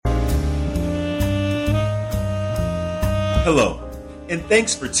Hello, and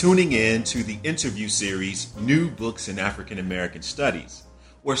thanks for tuning in to the interview series New Books in African American Studies,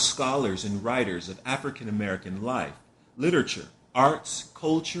 where scholars and writers of African American life, literature, arts,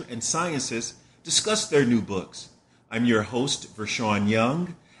 culture, and sciences discuss their new books. I'm your host, Vershawn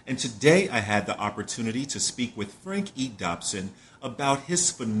Young, and today I had the opportunity to speak with Frank E. Dobson about his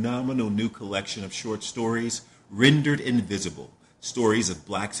phenomenal new collection of short stories, Rendered Invisible, Stories of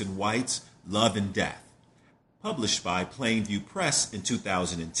Blacks and Whites, Love and Death, published by Plainview Press in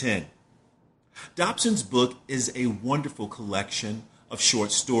 2010. Dobson's book is a wonderful collection of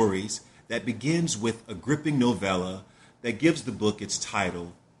short stories that begins with a gripping novella that gives the book its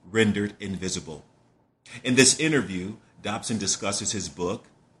title, Rendered Invisible. In this interview, Dobson discusses his book,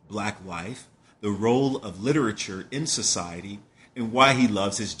 Black Life, the role of literature in society, and why he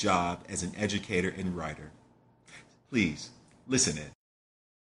loves his job as an educator and writer. Please, listen in.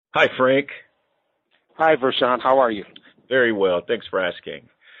 Hi, Frank. Hi, Vershawn. How are you? Very well. Thanks for asking.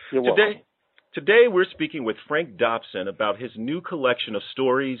 You're welcome. Today we're speaking with Frank Dobson about his new collection of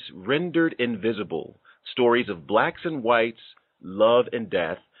stories, Rendered Invisible, Stories of Blacks and Whites, Love and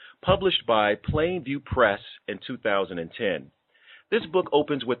Death, published by Plainview Press in 2010. This book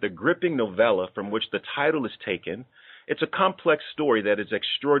opens with a gripping novella from which the title is taken. It's a complex story that is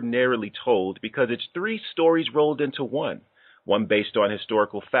extraordinarily told because it's three stories rolled into one based on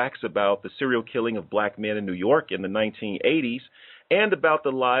historical facts about the serial killing of black men in New York in the 1980s, and about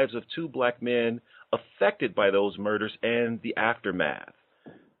the lives of two black men affected by those murders and the aftermath.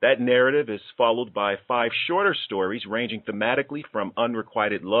 That narrative is followed by five shorter stories ranging thematically from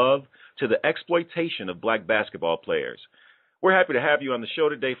unrequited love to the exploitation of black basketball players. We're happy to have you on the show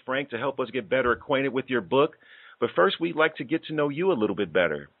today, Frank, to help us get better acquainted with your book. But first, we'd like to get to know you a little bit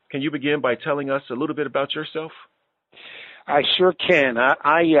better. Can you begin by telling us a little bit about yourself? I sure can.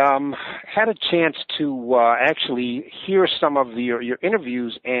 I had a chance to actually hear some of your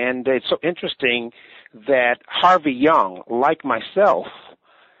interviews, and it's so interesting that Harvey Young, like myself,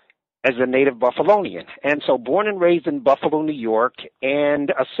 as a native Buffalonian, and so born and raised in Buffalo, New York,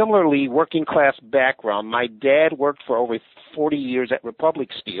 and a similarly working class background. My dad worked for over 40 years at Republic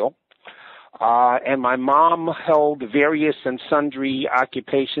Steel. And my mom held various and sundry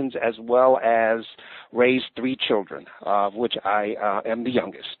occupations as well as raised three children, of which I am the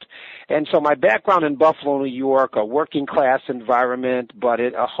youngest. And so my background in Buffalo, New York, a working class environment, but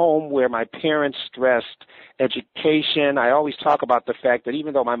a home where my parents stressed education. I always talk about the fact that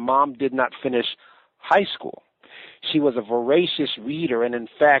even though my mom did not finish high school, she was a voracious reader, and in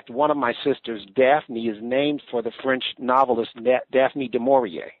fact, one of my sisters, Daphne, is named for the French novelist Daphne du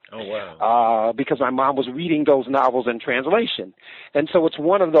Maurier. Oh, wow. Because my mom was reading those novels in translation. And so it's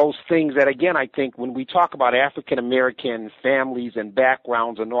one of those things that, again, I think when we talk about African-American families and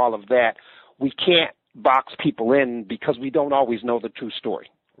backgrounds and all of that, we can't box people in because we don't always know the true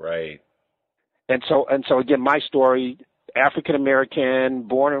story. Right. And so again, my story, African-American,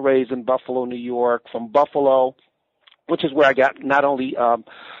 born and raised in Buffalo, New York, from Buffalo, which is where I got not only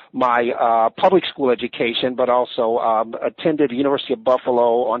my public school education, but also attended the University of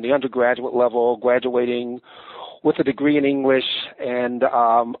Buffalo on the undergraduate level, graduating with a degree in English and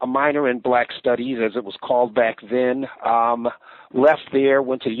a minor in Black Studies, as it was called back then. Left there,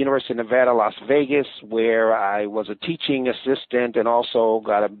 went to the University of Nevada, Las Vegas, where I was a teaching assistant and also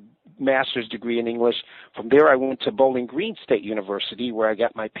got a master's degree in English. From there, I went to Bowling Green State University, where I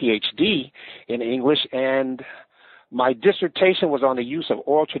got my PhD in English, and my dissertation was on the use of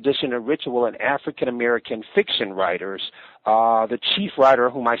oral tradition and ritual in African-American fiction writers. The chief writer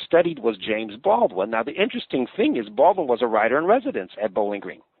whom I studied was James Baldwin. Now, the interesting thing is Baldwin was a writer in residence at Bowling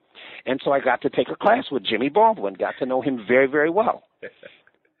Green. And so I got to take a class with Jimmy Baldwin, got to know him very, very well.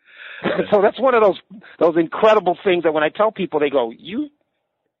 So that's one of those incredible things that when I tell people, they go, "You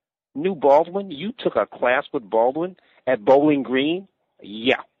knew Baldwin? You took a class with Baldwin at Bowling Green?"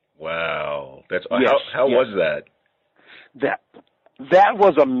 Yeah. Wow. Yes, How yes. was that? That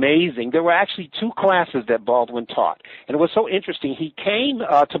was amazing. There were actually two classes that Baldwin taught, and it was so interesting. He came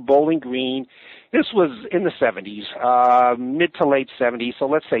to Bowling Green. This was in the 70s, mid to late 70s, so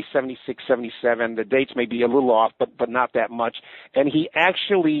let's say 76, 77. The dates may be a little off, but not that much. And he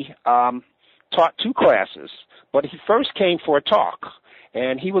actually taught two classes, but he first came for a talk.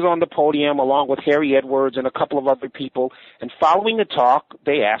 And he was on the podium along with Harry Edwards and a couple of other people. And following the talk,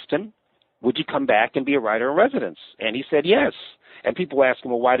 they asked him, "Would you come back and be a writer in residence?" And he said yes. And people asked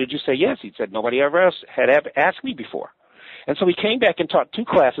him, "Well, why did you say yes?" He said, "Nobody ever had asked me before." And so he came back and taught two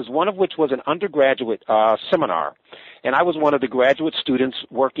classes, one of which was an undergraduate seminar. And I was one of the graduate students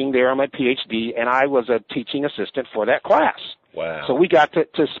working there on my PhD, and I was a teaching assistant for that class. Wow. So we got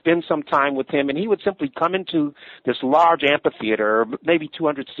to spend some time with him, and he would simply come into this large amphitheater, maybe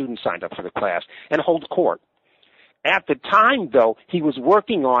 200 students signed up for the class, and hold court. At the time, though, he was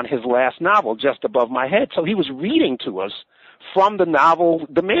working on his last novel just above my head, so he was reading to us from the novel,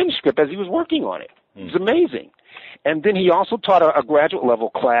 the manuscript, as he was working on it. It was amazing. And then he also taught a graduate level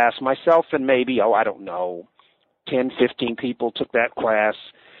class. Myself and maybe, 10, 15 people took that class,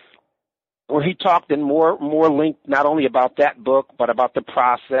 where he talked in more length, not only about that book, but about the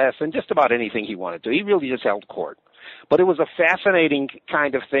process and just about anything he wanted to. He really just held court. But it was a fascinating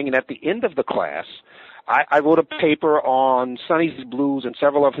kind of thing, and at the end of the class, I wrote a paper on Sonny's Blues and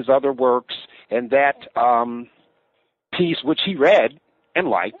several of his other works, and that piece, which he read and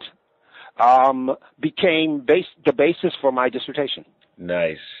liked, became the basis for my dissertation.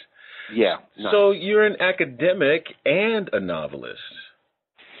 Nice. Yeah. Nice. So you're an academic and a novelist.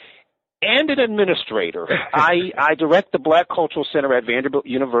 And an administrator. I direct the Black Cultural Center at Vanderbilt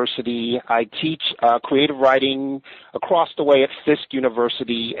University. I teach creative writing across the way at Fisk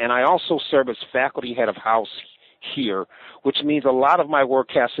University, and I also serve as faculty head of house here, which means a lot of my work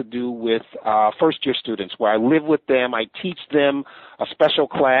has to do with first-year students, where I live with them, I teach them a special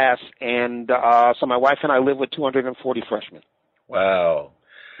class, and so my wife and I live with 240 freshmen. Wow.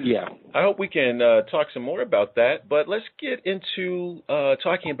 Yeah. I hope we can talk some more about that, but let's get into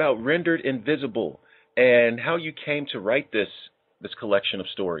talking about Rendered Invisible and how you came to write this collection of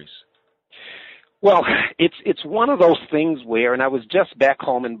stories. Well, it's one of those things where, and I was just back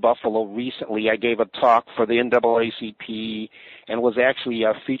home in Buffalo recently, I gave a talk for the NAACP and was actually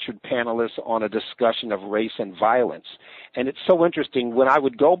a featured panelist on a discussion of race and violence. And it's so interesting, when I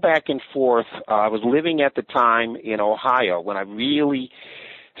would go back and forth, I was living at the time in Ohio when I really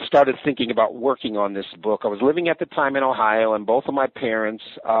started thinking about working on this book. I was living at the time in Ohio, and both of my parents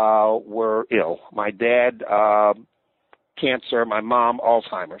were ill. My dad, cancer, my mom,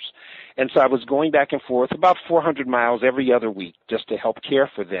 Alzheimer's. And so I was going back and forth about 400 miles every other week just to help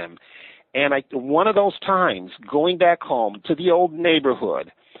care for them. And one of those times, going back home to the old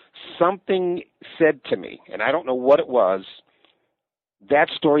neighborhood, something said to me, and I don't know what it was, that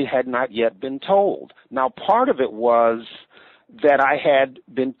story had not yet been told. Now, part of it was that I had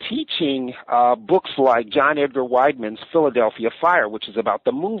been teaching books like John Edgar Wideman's Philadelphia Fire, which is about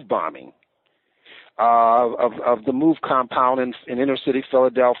the MOVE bombing of the MOVE compound in inner city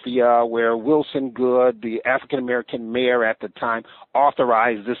Philadelphia, where Wilson Good, the African-American mayor at the time,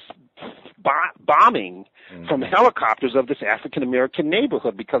 authorized this bombing from helicopters of this African-American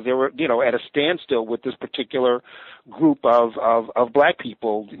neighborhood because they were, at a standstill with this particular group of black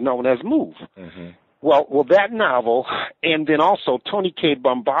people known as MOVE. Mm-hmm. Well, that novel, and then also Tony K.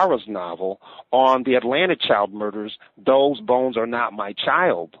 Bambara's novel on the Atlanta child murders, Those Bones Are Not My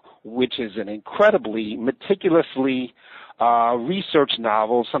Child, which is an incredibly meticulously researched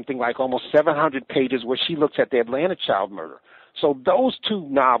novel, something like almost 700 pages, where she looks at the Atlanta child murder. So those two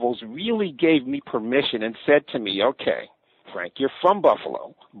novels really gave me permission and said to me, okay, Frank, you're from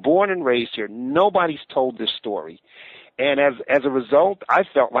Buffalo, born and raised here. Nobody's told this story. And as a result, I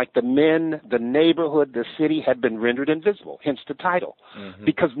felt like the men, the neighborhood, the city had been rendered invisible, hence the title,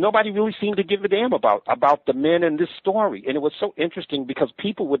 because nobody really seemed to give a damn about the men in this story. And it was so interesting because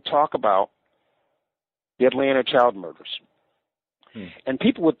people would talk about the Atlanta child murders. And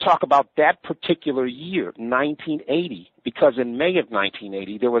people would talk about that particular year, 1980, because in May of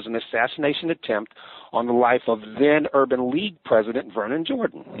 1980, there was an assassination attempt on the life of then Urban League president Vernon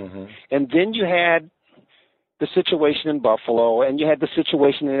Jordan. And then you had the situation in Buffalo, and you had the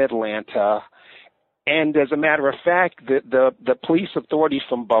situation in Atlanta. And as a matter of fact, the police authorities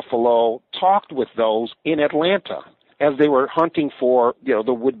from Buffalo talked with those in Atlanta as they were hunting for,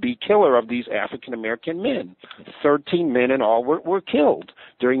 the would-be killer of these African-American men. 13 men in all were killed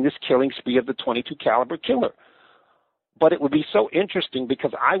during this killing spree of the .22 caliber killer. But it would be so interesting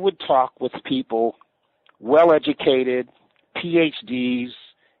because I would talk with people, well-educated, PhDs,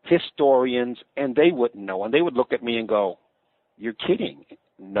 historians, and they wouldn't know. And they would look at me and go, "You're kidding."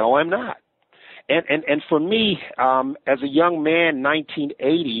 No, I'm not. And for me, as a young man,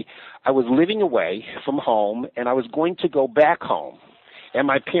 1980, I was living away from home, and I was going to go back home. And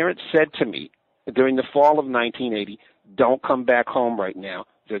my parents said to me during the fall of 1980, "Don't come back home right now.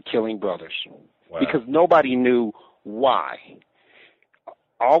 They're killing brothers." Wow. Because nobody knew why.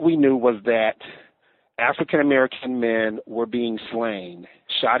 All we knew was that African-American men were being slain,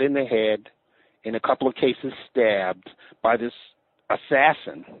 shot in the head, in a couple of cases stabbed by this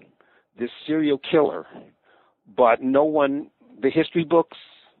assassin, this serial killer. But no one, the history books,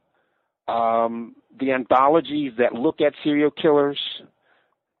 the anthologies that look at serial killers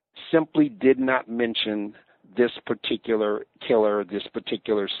simply did not mention this particular killer, this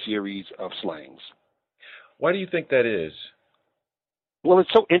particular series of slayings. Why do you think that is? Well,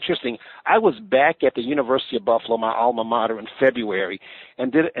 it's so interesting. I was back at the University of Buffalo, my alma mater, in February,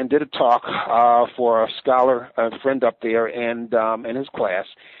 and did a talk for a scholar, a friend up there, and his class.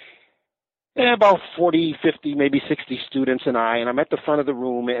 And about 40, 50, maybe 60 students and I'm at the front of the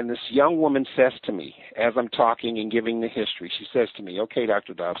room, and this young woman says to me, as I'm talking and giving the history, she says to me, "Okay,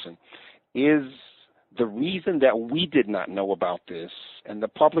 Dr. Dobson, is the reason that we did not know about this and the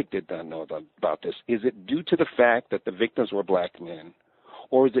public did not know about this, is it due to the fact that the victims were black men?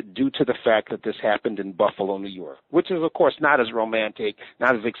 Or is it due to the fact that this happened in Buffalo, New York?" Which is, of course, not as romantic,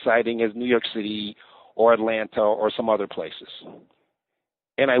 not as exciting as New York City or Atlanta or some other places.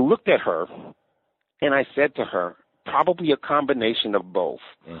 And I looked at her, and I said to her, probably a combination of both.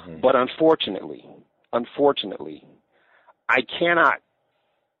 Mm-hmm. But unfortunately, I cannot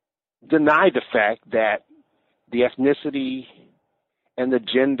deny the fact that the ethnicity and the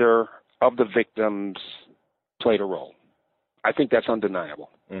gender of the victims played a role. I think that's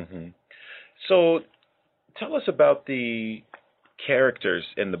undeniable. Mm-hmm. So tell us about the characters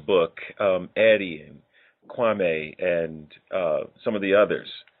in the book, Eddie and Kwame and some of the others.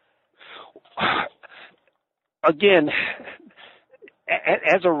 Again,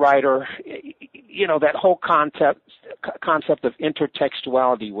 as a writer, that whole concept of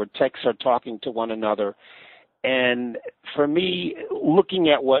intertextuality, where texts are talking to one another. And for me, looking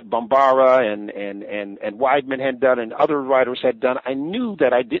at what Bambara and Weidman had done and other writers had done, I knew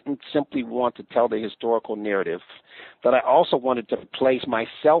that I didn't simply want to tell the historical narrative, that I also wanted to place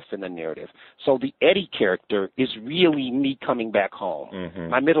myself in the narrative. So the Eddie character is really me coming back home. Mm-hmm.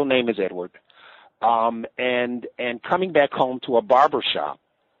 My middle name is Edward. And coming back home to a barber shop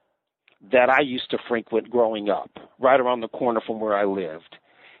that I used to frequent growing up, right around the corner from where I lived.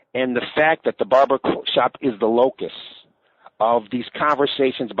 And the fact that the barber shop is the locus of these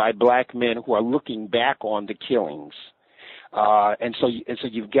conversations by black men who are looking back on the killings. And so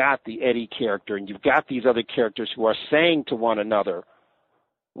you've got the Eddie character, and you've got these other characters who are saying to one another,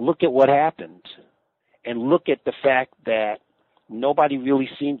 look at what happened, and look at the fact that nobody really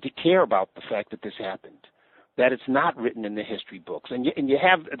seemed to care about the fact that this happened, that it's not written in the history books. And you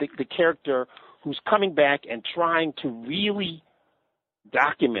have the character who's coming back and trying to really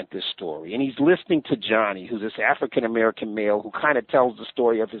document this story, and he's listening to Johnny, who's this African-American male who kind of tells the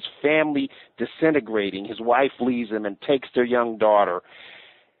story of his family disintegrating. His wife leaves him and takes their young daughter,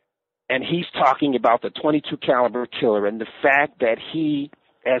 and he's talking about the .22 caliber killer and the fact that he,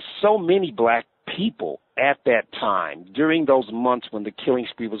 as so many black people at that time, during those months when the killing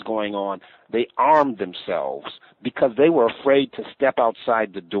spree was going on, they armed themselves because they were afraid to step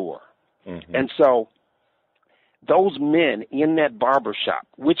outside the door. Mm-hmm. And so those men in that barber shop,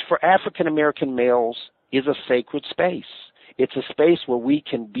 which for African-American males is a sacred space. It's a space where we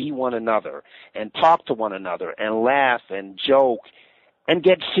can be one another and talk to one another and laugh and joke and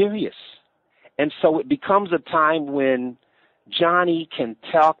get serious. And so it becomes a time when Johnny can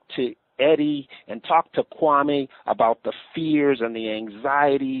talk to Eddie and talk to Kwame about the fears and the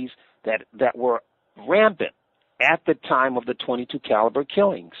anxieties that were rampant at the time of the .22 caliber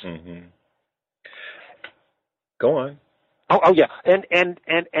killings. Mm-hmm. Go on. Oh yeah,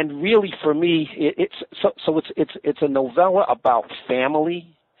 and really for me, it's a novella about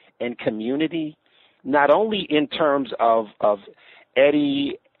family and community, not only in terms of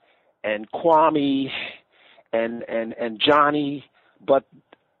Eddie and Kwame and Johnny, but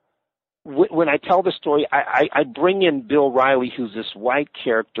when I tell the story, I bring in Bill Riley, who's this white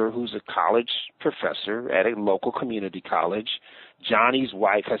character who's a college professor at a local community college. Johnny's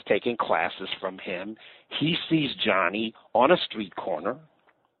wife has taken classes from him. He sees Johnny on a street corner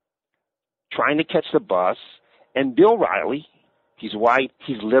trying to catch the bus, and Bill Riley, he's white,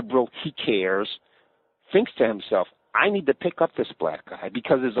 he's liberal, he cares, thinks to himself, I need to pick up this black guy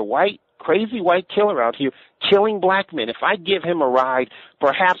because there's a crazy white killer out here killing black men. If I give him a ride,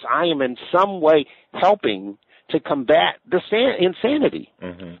 perhaps I am in some way helping to combat the insanity.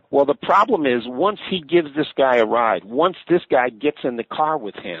 Mm-hmm. Well, the problem is once he gives this guy a ride, once this guy gets in the car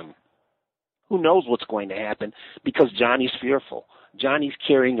with him, who knows what's going to happen because Johnny's fearful. Johnny's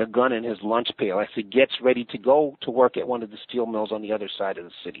carrying a gun in his lunch pail as he gets ready to go to work at one of the steel mills on the other side of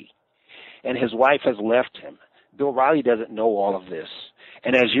the city. And his wife has left him. Bill Riley doesn't know all of this.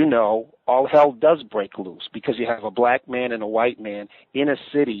 And as you know, all hell does break loose because you have a black man and a white man in a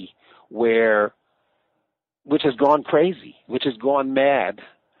city which has gone crazy, which has gone mad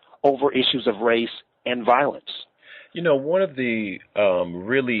over issues of race and violence. You know, one of the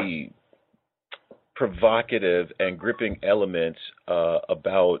really provocative and gripping elements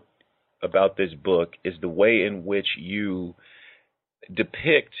about about this book is the way in which you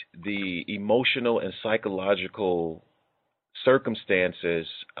depict the emotional and psychological circumstances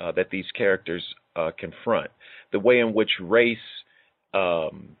that these characters confront, the way in which race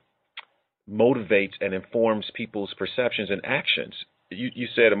motivates and informs people's perceptions and actions. You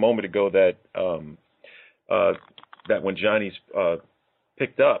said a moment ago that that when Johnny's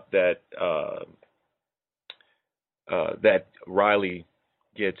picked up, that that Riley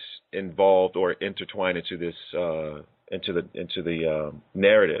gets involved or intertwined into this into the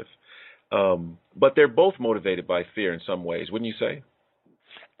narrative. But they're both motivated by fear in some ways, wouldn't you say?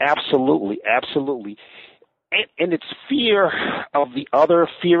 Absolutely, absolutely. And it's fear of the other,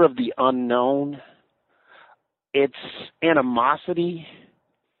 fear of the unknown. It's animosity.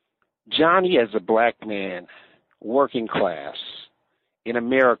 Johnny, as a black man, working class, in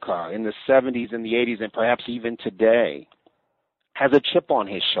America, in the 70s and the 80s, and perhaps even today, has a chip on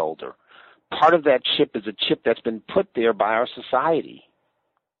his shoulder. Part of that chip is a chip that's been put there by our society.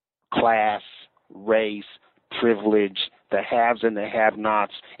 Class, race, privilege, the haves and the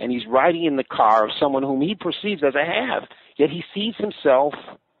have-nots. And he's riding in the car of someone whom he perceives as a have, yet he sees himself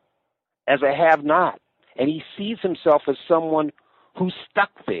as a have-not. And he sees himself as someone who's stuck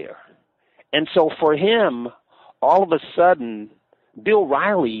there. And so for him, all of a sudden, Bill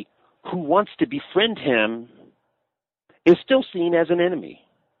Riley, who wants to befriend him, is still seen as an enemy.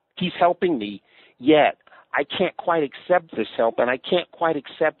 He's helping me, yet I can't quite accept this help, and I can't quite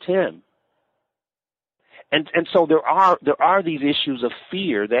accept him. And so there are these issues of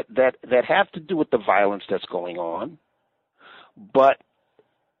fear that have to do with the violence that's going on, but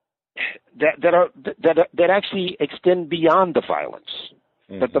that actually extend beyond the violence.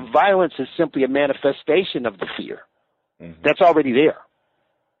 Mm-hmm. That the violence is simply a manifestation of the fear. Mm-hmm. That's already there.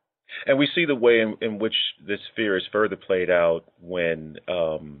 And we see the way in which this fear is further played out when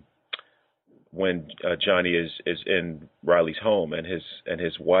Johnny is in Riley's home, and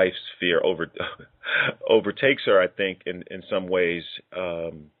his wife's fear overtakes her, I think, in some ways.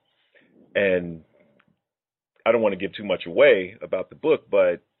 And I don't want to give too much away about the book,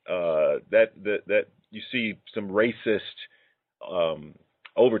 but that you see some racist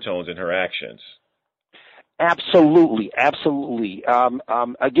overtones in her actions. Absolutely, absolutely.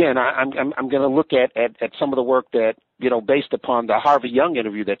 Again, I'm going to look at some of the work that, based upon the Harvey Young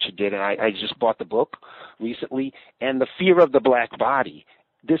interview that you did, and I just bought the book recently, and the fear of the black body,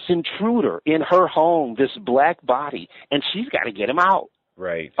 this intruder in her home, this black body, and she's got to get him out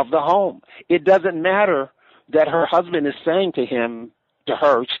of the home. It doesn't matter that her husband is saying to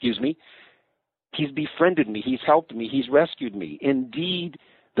her, he's befriended me, he's helped me, he's rescued me. Indeed,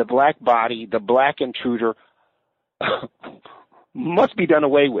 the black body, the black intruder, must be done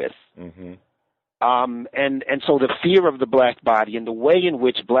away with. Mm-hmm. And so the fear of the black body and the way in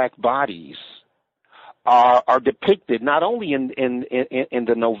which black bodies are depicted, not only in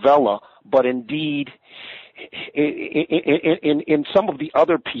the novella, but indeed in some of the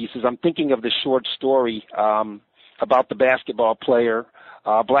other pieces. I'm thinking of the short story about the basketball player,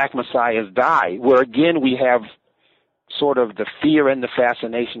 Black Messiah's Die, where again we have sort of the fear and the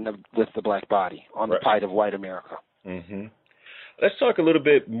fascination with the black body on the plight of white America. Mm-hmm. Let's talk a little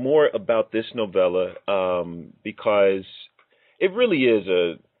bit more about this novella, because it really is,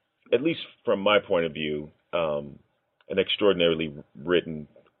 at least from my point of view, an extraordinarily written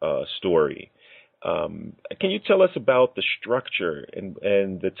story. Can you tell us about the structure and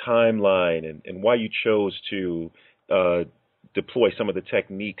the timeline and why you chose to deploy some of the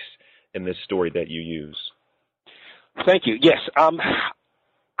techniques in this story that you use? Thank you. Yes.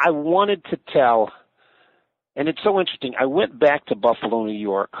 I wanted to tell, and it's so interesting, I went back to Buffalo, New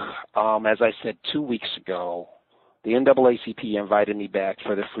York, as I said 2 weeks ago. The NAACP invited me back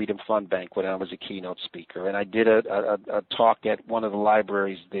for the Freedom Fund Bank when I was a keynote speaker, and I did a talk at one of the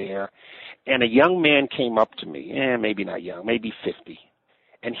libraries there, and a young man came up to me, maybe not young, maybe 50,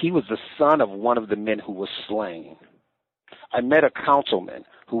 and he was the son of one of the men who was slain. I met a councilman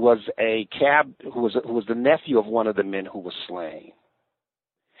who was who was the nephew of one of the men who was slain.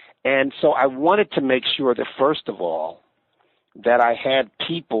 And so I wanted to make sure that, first of all, that I had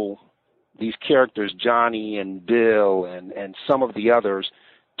people, these characters, Johnny and Bill and some of the others,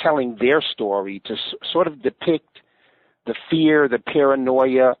 telling their story to sort of depict the fear, the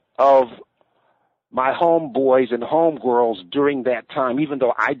paranoia of my homeboys and homegirls during that time. Even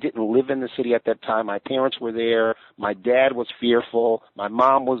though I didn't live in the city at that time, my parents were there, my dad was fearful, my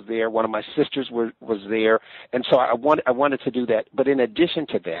mom was there, one of my sisters was there, and so I wanted to do that. But in addition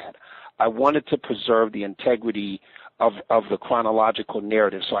to that, I wanted to preserve the integrity of the chronological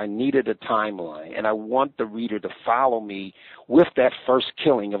narrative. So I needed a timeline, and I want the reader to follow me with that first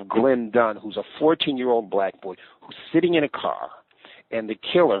killing of Glenn Dunn, who's a 14-year-old black boy who's sitting in a car, and the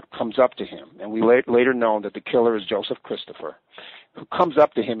killer comes up to him. And we later know that the killer is Joseph Christopher, who comes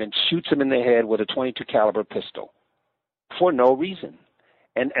up to him and shoots him in the head with a .22 caliber pistol for no reason.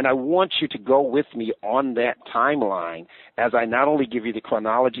 And I want you to go with me on that timeline as I not only give you the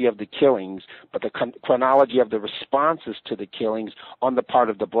chronology of the killings, but the chronology of the responses to the killings on the part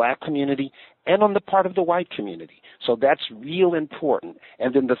of the black community and on the part of the white community. So that's real important.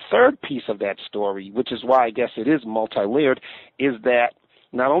 And then the third piece of that story, which is why I guess it is multi-layered, is that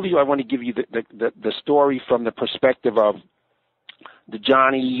not only do I want to give you the story from the perspective of the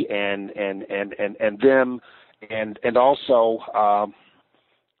Johnny and them, and also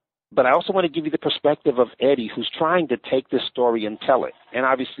but I also want to give you the perspective of Eddie, who's trying to take this story and tell it. And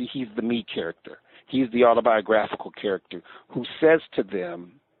obviously he's the me character. He's the autobiographical character who says to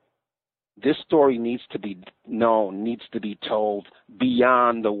them, this story needs to be known, needs to be told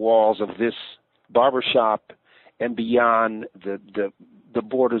beyond the walls of this barbershop and beyond the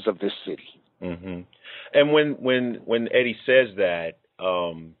borders of this city. Mm-hmm. And when Eddie says that,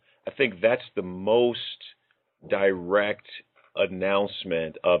 I think that's the most direct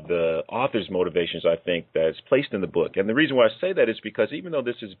announcement of the author's motivations, I think, that's placed in the book. And the reason why I say that is because even though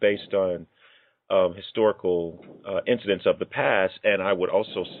this is based on historical incidents of the past, and I would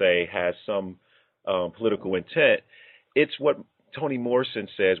also say has some political intent, it's what Toni Morrison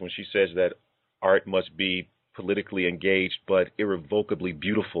says when she says that art must be politically engaged but irrevocably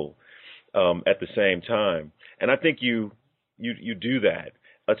beautiful at the same time. And I think you do that,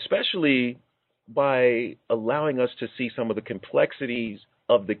 especially by allowing us to see some of the complexities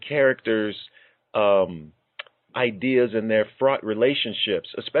of the characters' ideas and their fraught relationships,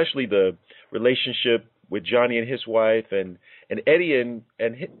 especially the relationship with Johnny and his wife, and Eddie and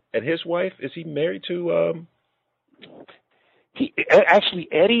his wife. Is he married to?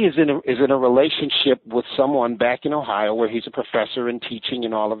 Eddie is in a relationship with someone back in Ohio where he's a professor and teaching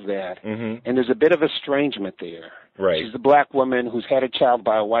and all of that, mm-hmm. and there's a bit of estrangement there. Right. She's a black woman who's had a child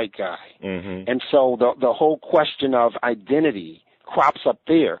by a white guy, mm-hmm. and so the whole question of identity crops up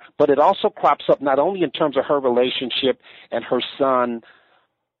there, but it also crops up not only in terms of her relationship and her son,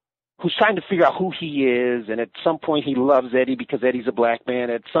 who's trying to figure out who he is, and at some point he loves Eddie because Eddie's a black man.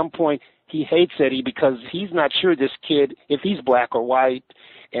 At some point he hates Eddie because he's not sure this kid, if he's black or white,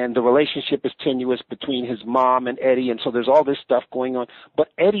 and the relationship is tenuous between his mom and Eddie, and so there's all this stuff going on. But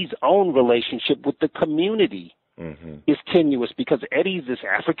Eddie's own relationship with the community mm-hmm. is tenuous because Eddie's this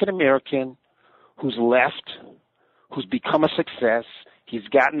African-American who's left, who's become a success, he's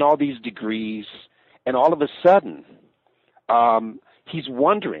gotten all these degrees, and all of a sudden he's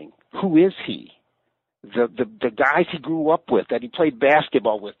wondering, who is he? The guys he grew up with, that he played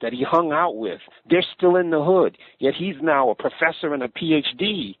basketball with, that he hung out with, they're still in the hood, yet he's now a professor and a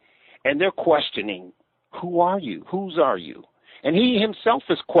PhD, and they're questioning, who are you? Whose are you? And he himself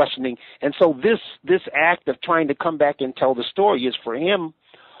is questioning, and so this act of trying to come back and tell the story is for him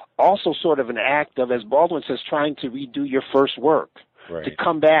also sort of an act of, as Baldwin says, trying to redo your first work, right. to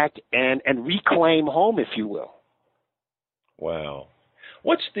come back and reclaim home, if you will. Wow.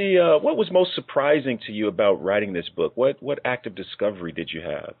 What was most surprising to you about writing this book? What act of discovery did you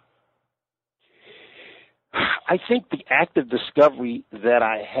have? I think the act of discovery that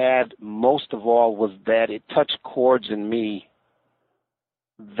I had most of all was that it touched chords in me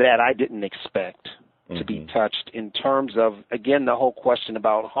that I didn't expect to be touched, in terms of, again, the whole question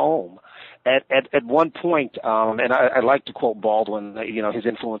about home. At one point, and I like to quote Baldwin, his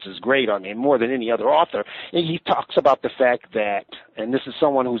influence is great on me, more than any other author, and he talks about the fact that, and this is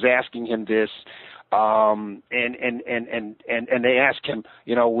someone who's asking him this, and they ask him,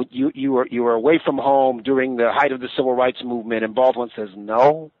 you were away from home during the height of the civil rights movement, and Baldwin says,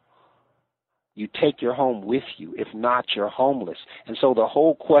 no. You take your home with you. If not, you're homeless. And so the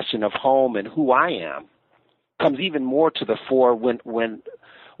whole question of home and who I am comes even more to the fore when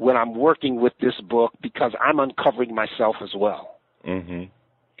I'm working with this book, because I'm uncovering myself as well. Mm-hmm.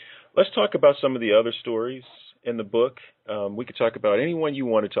 Let's talk about some of the other stories in the book. We could talk about any one you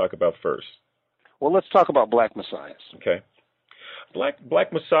want to talk about first. Well, let's talk about Black Messiahs. Okay.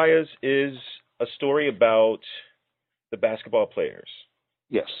 Black Messiahs is a story about the basketball players.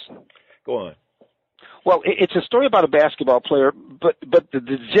 Yes. Go on. Well, it's a story about a basketball player, but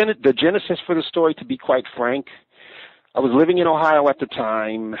the genesis for the story, to be quite frank, I was living in Ohio at the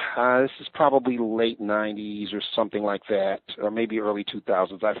time. This is probably late 90s or something like that, or maybe early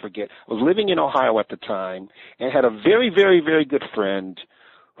 2000s, I forget. I was living in Ohio at the time and had a very, very, very good friend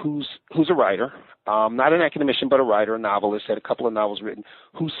who's a writer, not an academician, but a writer, a novelist, had a couple of novels written,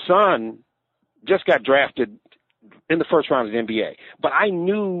 whose son just got drafted in the first round of the NBA. But I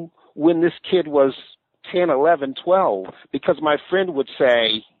knew when this kid was 10, 11, 12, because my friend would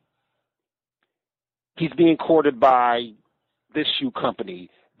say, he's being courted by this shoe company.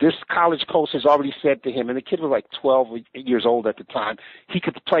 This college coach has already said to him, and the kid was like 12 years old at the time, he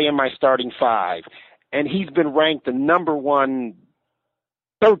could play in my starting five. And he's been ranked the number one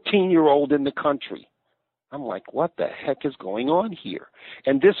 13-year-old in the country. I'm like, what the heck is going on here?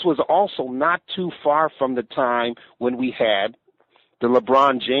 And this was also not too far from the time when we had the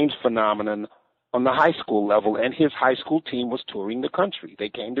LeBron James phenomenon on the high school level, and his high school team was touring the country. They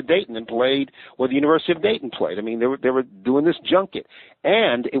came to Dayton and played where the University of Dayton played. I mean, they were doing this junket.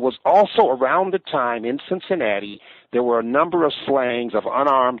 And it was also around the time in Cincinnati, there were a number of slayings of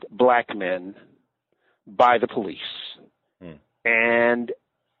unarmed black men by the police. And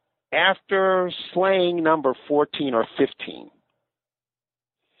after slaying number 14 or 15,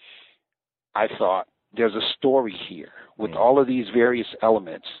 I thought, there's a story here with all of these various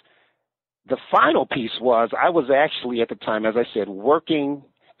elements. The final piece was, I was actually at the time, as I said, working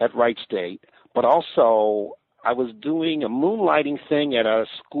at Wright State, but also I was doing a moonlighting thing at a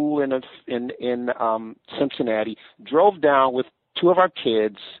school in Cincinnati, drove down with two of our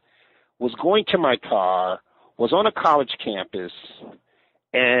kids, was going to my car, was on a college campus,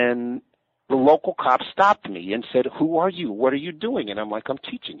 and the local cop stopped me and said, "Who are you? What are you doing?" And I'm like, "I'm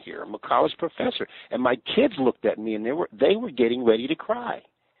teaching here. I'm a college professor." And my kids looked at me and they were getting ready to cry,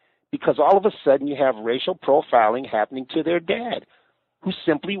 because all of a sudden you have racial profiling happening to their dad, who's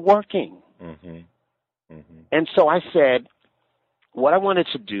simply working. And so I said, what I wanted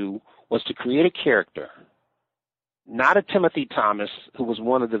to do was to create a character, not a Timothy Thomas, who was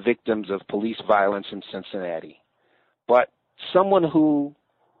one of the victims of police violence in Cincinnati, but someone who,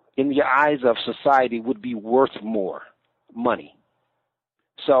 in the eyes of society, would be worth more money.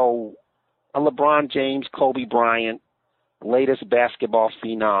 So a LeBron James, Kobe Bryant, latest basketball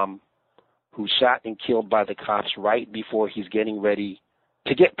phenom, who's shot and killed by the cops right before he's getting ready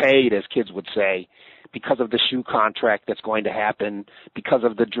to get paid, as kids would say, because of the shoe contract that's going to happen, because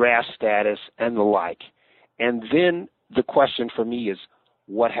of the draft status and the like. And then the question for me is,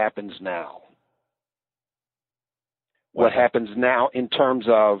 what happens now? What happens now in terms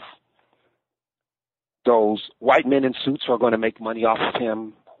of those white men in suits who are going to make money off of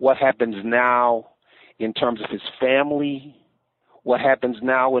him? What happens now in terms of his family? What happens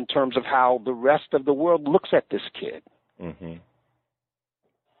now in terms of how the rest of the world looks at this kid?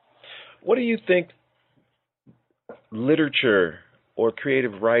 What do you think literature or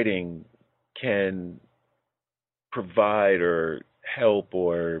creative writing can provide or help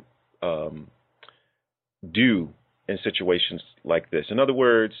or do in situations like this? In other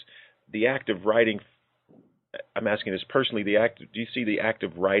words, the act of writing, I'm asking this personally, do you see the act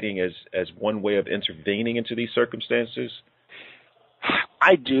of writing as one way of intervening into these circumstances?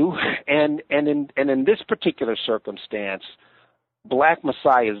 I do, and in this particular circumstance, Black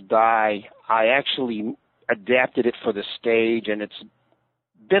Messiah's Die, I actually adapted it for the stage, and it's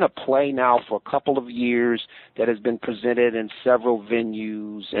been a play now for a couple of years that has been presented in several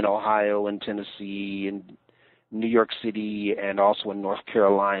venues in Ohio and Tennessee and New York City and also in North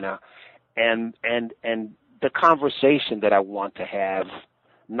Carolina. And the conversation that I want to have,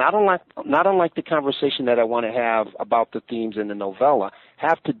 not unlike the conversation that I want to have about the themes in the novella,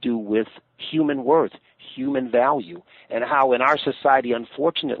 have to do with human worth, human value, and how in our society,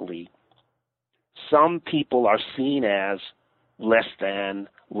 unfortunately, some people are seen as less than,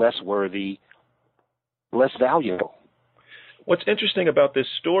 less worthy, less valuable. What's interesting about this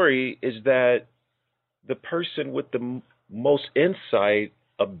story is that the person with the most insight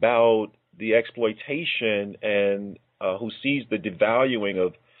about the exploitation and who sees the devaluing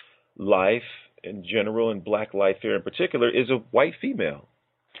of life in general and Black life here in particular is a white female.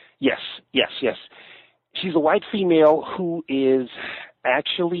 Yes. She's a white female who is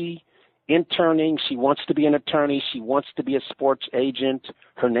actually interning. She wants to be an attorney. She wants to be a sports agent.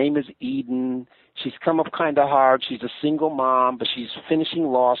 Her name is Eden. She's come up kind of hard. She's a single mom, but she's finishing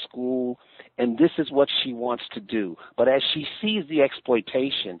law school, and this is what she wants to do. But as she sees the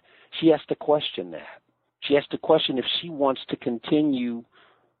exploitation, she has to question that. She has to question if she wants to continue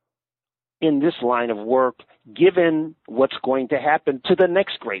in this line of work, given what's going to happen to the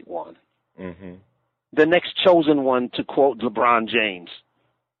next great one, the next chosen one, to quote LeBron James.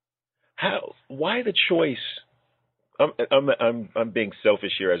 Why the choice? I'm being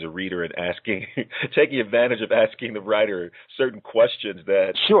selfish here as a reader and asking, taking advantage of asking the writer certain questions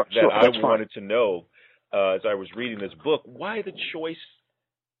that I wanted to know as I was reading this book. Why the choice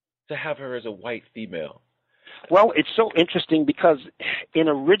to have her as a white female? Well, it's so interesting because in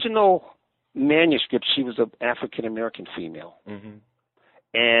original manuscript, she was an African-American female. Mm-hmm.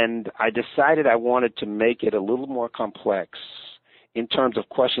 And I decided I wanted to make it a little more complex in terms of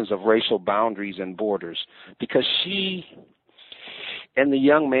questions of racial boundaries and borders, because she and the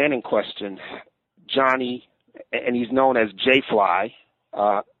young man in question, Johnny, and he's known as J-Fly,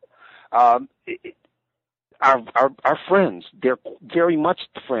 are friends. They're very much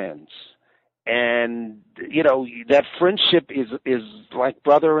friends. And, you know, that friendship is like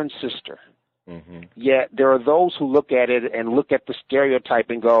brother and sister. Mm-hmm. Yet there are those who look at it and look at the stereotype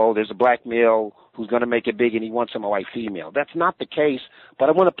and go, there's a black male who's going to make it big and he wants him a white female. That's not the case, but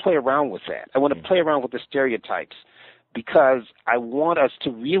I want to play around with that. I want to play around with the stereotypes because I want us to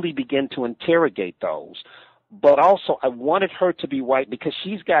really begin to interrogate those. But also I wanted her to be white because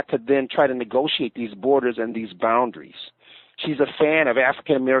she's got to then try to negotiate these borders and these boundaries. She's a fan of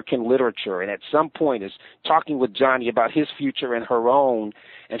African-American literature, and at some point is talking with Johnny about his future and her own,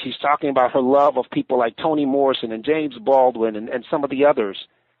 and she's talking about her love of people like Toni Morrison and James Baldwin and some of the others.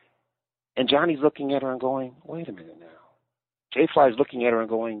 And Johnny's looking at her and going, wait a minute now. J-Fly's looking at her and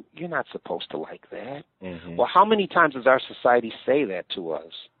going, you're not supposed to like that. Mm-hmm. Well, how many times does our society say that to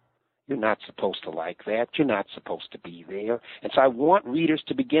us? You're not supposed to like that. You're not supposed to be there. And so I want readers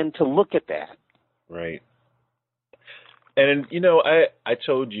to begin to look at that. Right. And, you know, I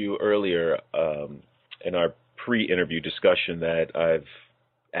told you earlier in our pre-interview discussion that I've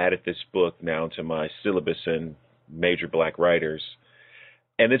added this book now to my syllabus in major black writers.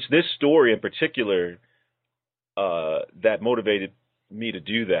 And it's this story in particular that motivated me to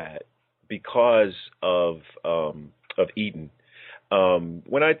do that because of Eden.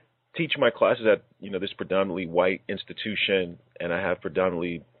 When I teach my classes at, you know, this predominantly white institution, and I have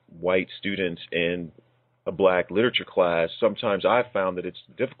predominantly white students in a black literature class, sometimes I've found that it's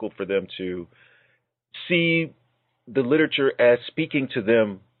difficult for them to see the literature as speaking to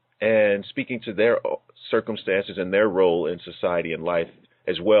them and speaking to their circumstances and their role in society and life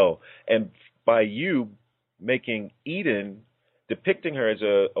as well. And by you making Eden, depicting her as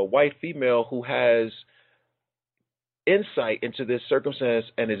a white female who has insight into this circumstance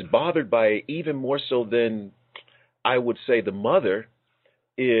and is bothered by it even more so than I would say the mother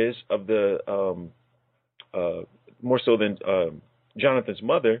is of the more so than Jonathan's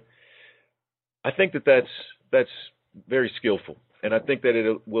mother, I think that that's very skillful. And I think that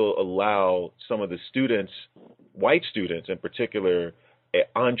it will allow some of the students, white students in particular, an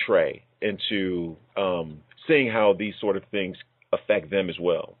entree into seeing how these sort of things affect them as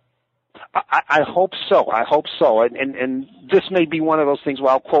well. I hope so. I hope so. And this may be one of those things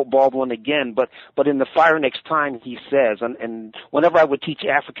where I'll quote Baldwin again, but in The Fire Next Time he says, and whenever I would teach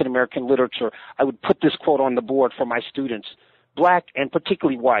African American literature, I would put this quote on the board for my students. Black and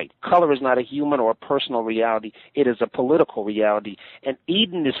particularly white, color is not a human or a personal reality. It is a political reality. And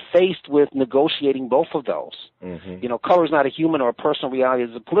Eden is faced with negotiating both of those. Mm-hmm. You know, color is not a human or a personal reality.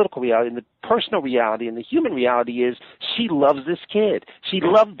 It is a political reality. And the personal reality and the human reality is she loves this kid. She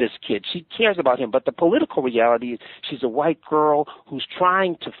loved this kid. She cares about him. But the political reality is she's a white girl who's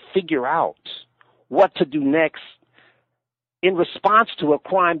trying to figure out what to do next in response to a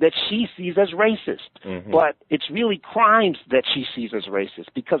crime that she sees as racist. Mm-hmm. But it's really crimes that she sees as racist,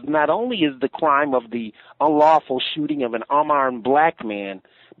 because not only is the crime of the unlawful shooting of an unarmed black man,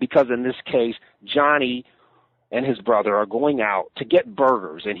 because in this case, Johnny and his brother are going out to get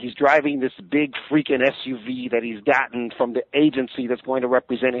burgers, and he's driving this big freaking SUV that he's gotten from the agency that's going to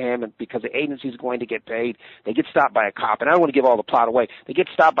represent him, and because the agency is going to get paid, they get stopped by a cop. And I don't want to give all the plot away. They get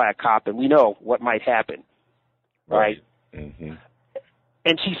stopped by a cop, and we know what might happen, right? Mm-hmm.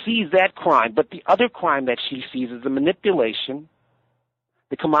 And she sees that crime, but the other crime that she sees is the manipulation,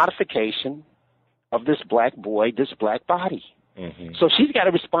 the commodification of this black boy, this black body. Mm-hmm. So she's got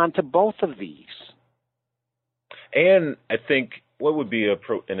to respond to both of these. And I think what would be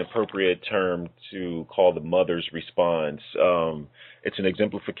an appropriate term to call the mother's response? It's an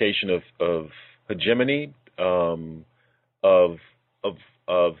exemplification of hegemony, of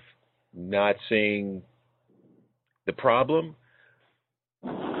not seeing the problem.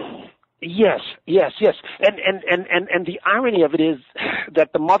 Yes. And the irony of it is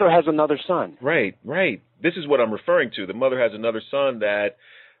that the mother has another son. Right. This is what I'm referring to. The mother has another son that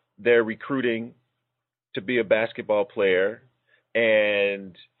they're recruiting to be a basketball player.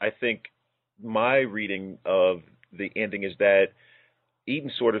 And I think my reading of the ending is that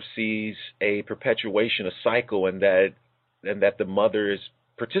Eden sort of sees a perpetuation, a cycle, and that the mother is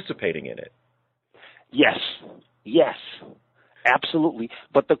participating in it. Yes, absolutely.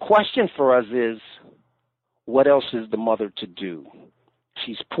 But the question for us is, what else is the mother to do?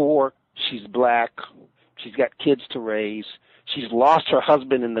 She's poor. She's black. She's got kids to raise. She's lost her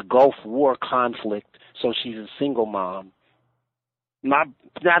husband in the Gulf War conflict, so she's a single mom. Not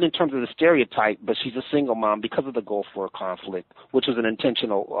in terms of the stereotype, but she's a single mom because of the Gulf War conflict, which was an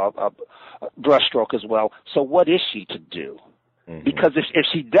intentional brushstroke as well. So what is she to do? Mm-hmm. Because if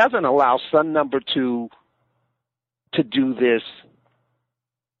she doesn't allow son number two to do this,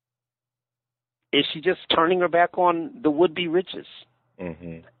 is she just turning her back on the would-be riches?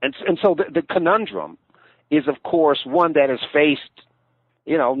 Mm-hmm. And so the conundrum is, of course, one that has faced,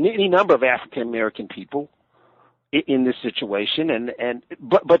 any number of African American people in this situation,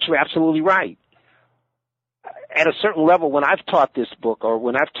 but you're absolutely right. At a certain level, when I've taught this book, or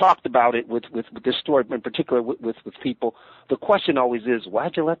when I've talked about it with this story in particular with people, the question always is,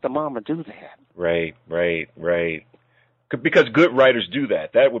 why'd you let the mama do that? Right. Because good writers do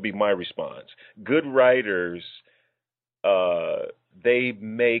that. That would be my response. Good writers, they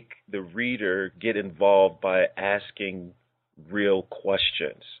make the reader get involved by asking real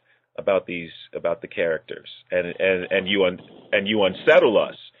questions about the characters, and you unsettle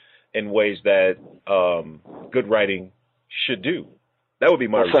us in ways that good writing should do. That would be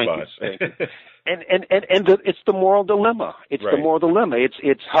my response. Thank you. It's the moral dilemma. It's right. The moral dilemma.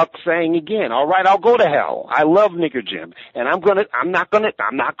 It's Huck saying again, "All right, I'll go to hell. I love Nigger Jim, and I'm not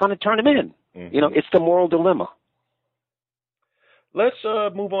gonna turn him in." Mm-hmm. It's the moral dilemma. Let's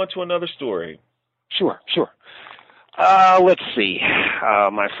move on to another story. Sure. Let's see,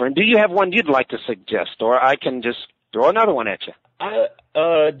 my friend. Do you have one you'd like to suggest, or I can just throw another one at you?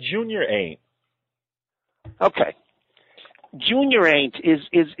 Junior Ain't. Okay. Junior Ain't is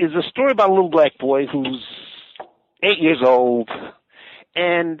a story about a little black boy who's 8 years old,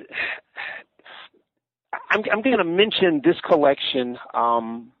 and I'm going to mention this collection,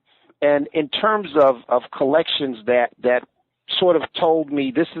 and in terms of collections that sort of told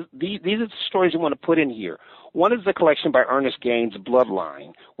me these are the stories you want to put in here. One is the collection by Ernest Gaines,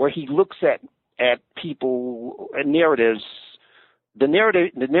 Bloodline, where he looks at people and narratives. The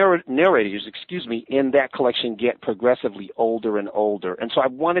narrators, in that collection get progressively older and older. And so I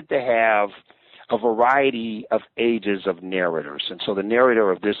wanted to have a variety of ages of narrators. And so the narrator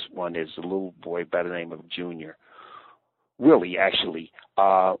of this one is a little boy by the name of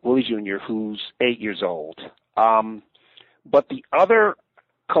Willie Jr., who's 8 years old. But the other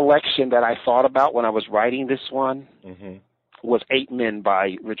collection that I thought about when I was writing this one mm-hmm. was 8 Men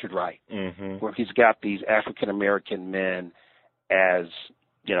by Richard Wright, mm-hmm. where he's got these African American men as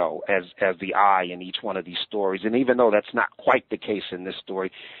the I in each one of these stories. And even though that's not quite the case in this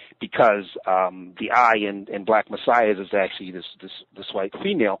story, because the I in Black Messiah is actually this white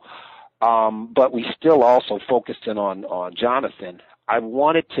female, but we still also focused in on Jonathan. I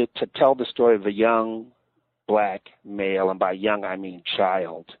wanted to tell the story of a young black male, and by young I mean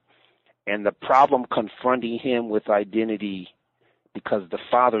child, and the problem confronting him with identity because the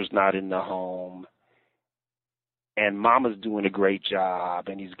father's not in the home, and mama's doing a great job,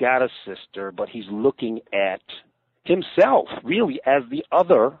 and he's got a sister, but he's looking at himself really as the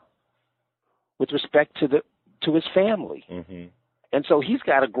other with respect to his family. Mm-hmm. And so he's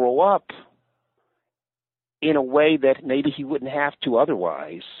got to grow up in a way that maybe he wouldn't have to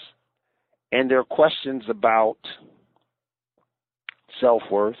otherwise. And there are questions about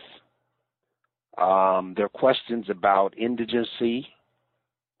self-worth. There are questions about indigency.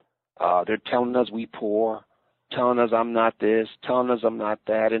 They're telling us we poor, telling us I'm not this, telling us I'm not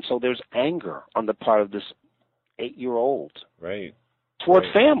that. And so there's anger on the part of this 8-year-old right. toward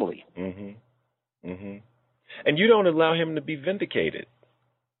family. Mm-hmm. Mm-hmm. And you don't allow him to be vindicated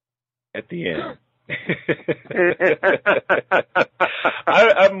at the end.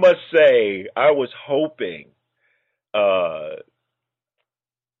 I must say, I was hoping.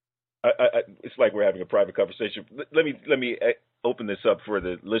 It's like we're having a private conversation. Let me open this up for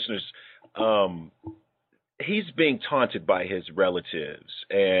the listeners. He's being taunted by his relatives,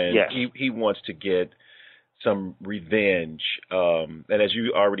 and yes. he wants to get some revenge. And as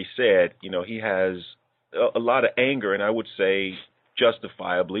you already said, he has a lot of anger, and I would say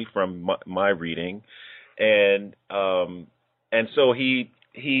justifiably from my reading, and so he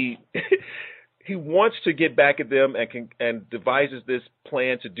he wants to get back at them and devises this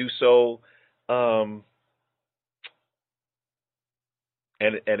plan to do so, and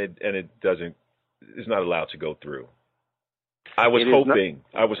it doesn't. It's not allowed to go through. I was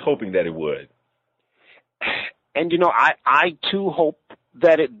hoping that it would. And I too hope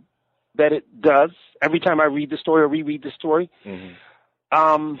that it does. Every time I read the story or reread the story, mm-hmm.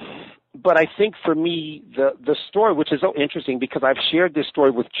 but I think for me, the story, which is so interesting because I've shared this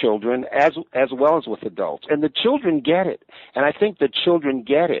story with children as well as with adults, and the children get it, and I think the children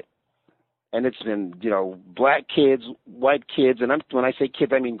get it. And it's been, black kids, white kids, and when I say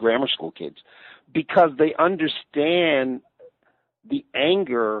kids, I mean grammar school kids, because they understand the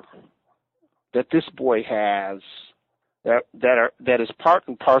anger that this boy has, that is part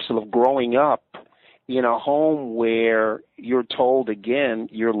and parcel of growing up in a home where you're told again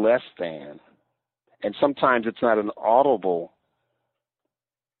you're less than, and sometimes it's not an audible,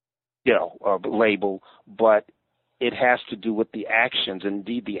 label, but it has to do with the actions,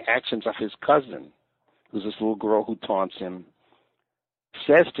 indeed the actions of his cousin, who's this little girl who taunts him,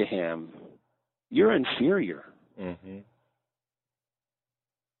 says to him, "You're inferior." Mm-hmm.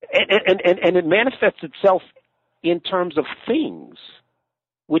 And it manifests itself in terms of things,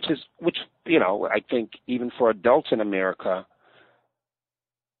 which I think even for adults in America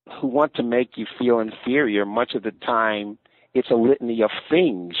who want to make you feel inferior, much of the time it's a litany of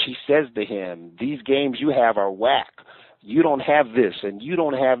things. She says to him, "These games you have are whack. You don't have this, and you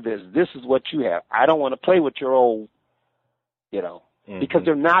don't have this. This is what you have. I don't want to play with your old, because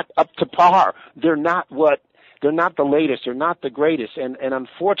they're not up to par. They're not the latest. They're not the greatest. And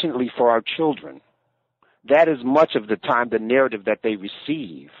unfortunately for our children, that is much of the time the narrative that they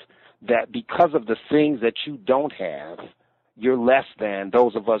receive, that because of the things that you don't have, you're less than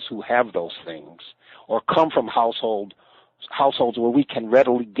those of us who have those things or come from households where we can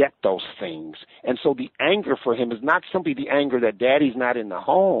readily get those things. And so the anger for him is not simply the anger that daddy's not in the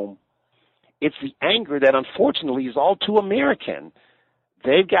home. It's the anger that unfortunately is all too American.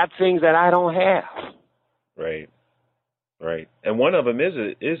 They've got things that I don't have. Right. And one of them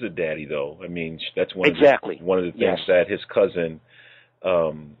is a daddy, though. I mean, that's one exactly. One of the things that his cousin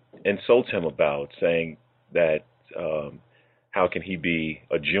insults him about, saying that how can he be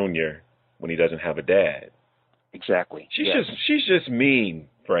a junior when he doesn't have a dad? Exactly. She's just mean,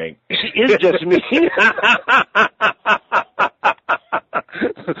 Frank. She is just mean.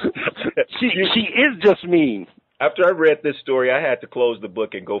 She is just mean. After I read this story, I had to close the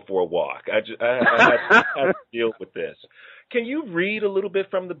book and go for a walk. I had to deal with this. Can you read a little bit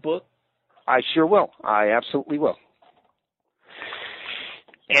from the book? I sure will. I absolutely will.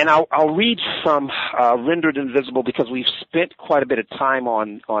 And I'll read from Rendered Invisible because we've spent quite a bit of time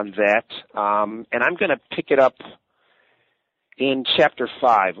on that. And I'm going to pick it up in Chapter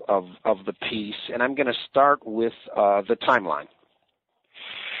 5 of the piece, and I'm going to start with the timeline.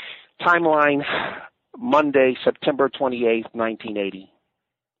 Timeline, Monday, September 28th, 1980.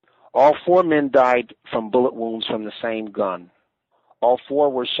 All 4 men died from bullet wounds from the same gun. All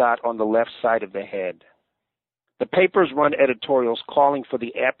 4 were shot on the left side of the head. The papers run editorials calling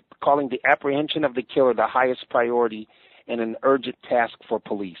the apprehension of the killer the highest priority and an urgent task for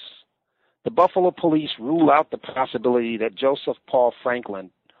police. The Buffalo police rule out the possibility that Joseph Paul Franklin,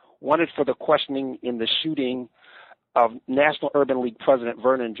 wanted for the questioning in the shooting of National Urban League President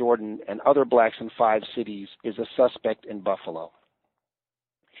Vernon Jordan and other blacks in 5 cities, is a suspect in Buffalo.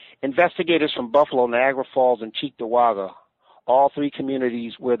 Investigators from Buffalo, Niagara Falls, and Cheektowaga, all 3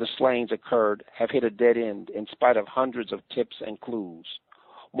 communities where the slayings occurred, have hit a dead end in spite of hundreds of tips and clues.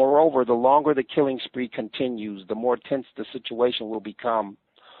 Moreover, the longer the killing spree continues, the more tense the situation will become,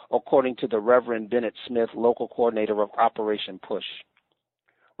 according to the Reverend Bennett Smith, local coordinator of Operation Push.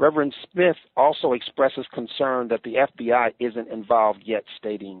 Reverend Smith also expresses concern that the FBI isn't involved yet,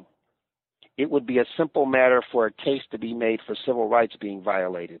 stating, "It would be a simple matter for a case to be made for civil rights being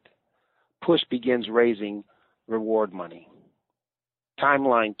violated. Push begins raising reward money."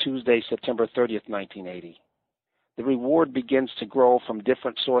 Timeline, Tuesday, September 30th, 1980. The reward begins to grow from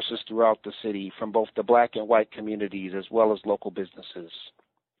different sources throughout the city, from both the black and white communities as well as local businesses.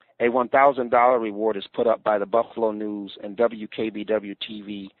 A $1,000 reward is put up by the Buffalo News and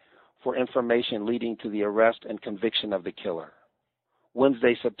WKBW-TV for information leading to the arrest and conviction of the killer.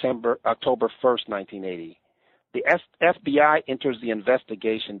 Wednesday, October 1st, 1980. The FBI enters the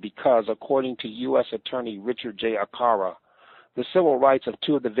investigation because, according to U.S. Attorney Richard J. Akara, the civil rights of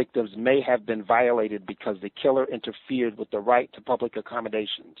 2 of the victims may have been violated because the killer interfered with the right to public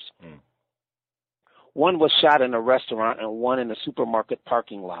accommodations. One was shot in a restaurant and one in a supermarket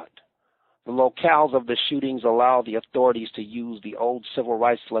parking lot. The locales of the shootings allow the authorities to use the old civil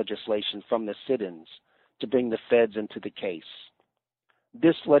rights legislation from the sit-ins to bring the feds into the case.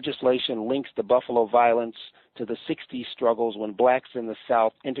 This legislation links the Buffalo violence to the 60s struggles when blacks in the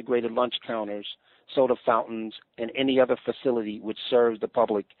South integrated lunch counters, soda fountains, and any other facility which serves the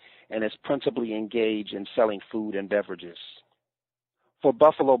public and is principally engaged in selling food and beverages. For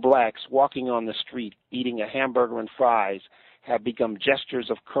Buffalo blacks, walking on the street, eating a hamburger and fries have become gestures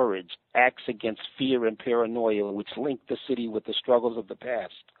of courage, acts against fear and paranoia which link the city with the struggles of the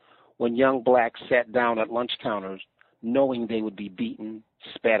past. When young blacks sat down at lunch counters, knowing they would be beaten,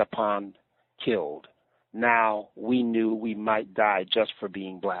 spat upon, killed. Now we knew we might die just for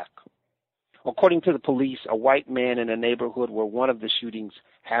being black. According to the police, a white man in a neighborhood where one of the shootings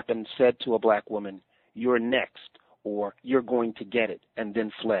happened said to a black woman, "You're next," or "You're going to get it," and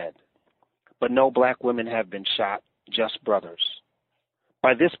then fled. But no black women have been shot, just brothers.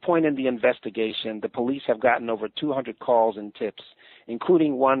 By this point in the investigation, the police have gotten over 200 calls and tips,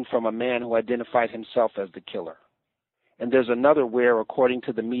 including one from a man who identified himself as the killer. And there's another where, according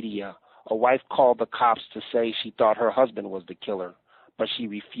to the media, a wife called the cops to say she thought her husband was the killer, but she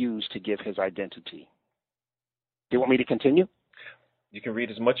refused to give his identity. Do you want me to continue? You can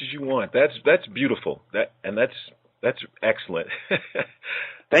read as much as you want. That's beautiful. That's excellent.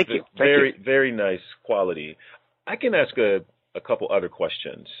 Thank you. Very nice quality. I can ask a couple other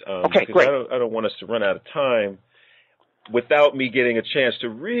questions. Okay, great. I don't want us to run out of time without me getting a chance to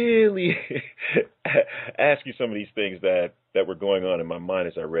really ask you some of these things that were going on in my mind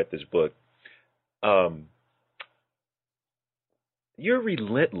as I read this book. You're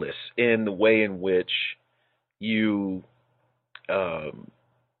relentless in the way in which you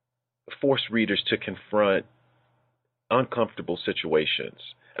force readers to confront uncomfortable situations.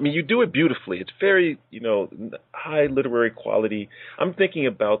 I mean, you do it beautifully. It's very, high literary quality. I'm thinking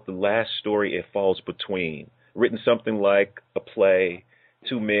about the last story, It Falls Between, written something like a play,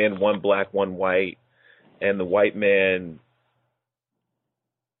 two men, one black, one white, and the white man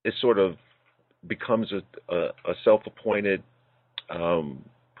is sort of becomes a self-appointed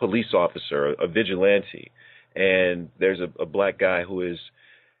police officer, a vigilante, and there's a black guy who is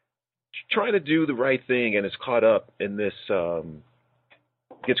trying to do the right thing and is caught up in this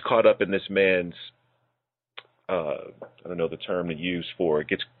gets caught up in this man's I don't know the term to use for it,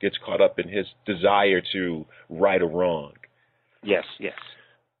 gets caught up in his desire to right a wrong. Yes.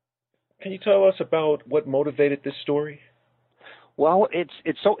 Can you tell us about what motivated this story? Well,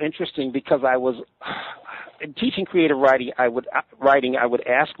 it's so interesting because I was in teaching creative writing. I would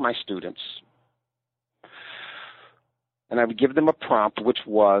ask my students, and I would give them a prompt, which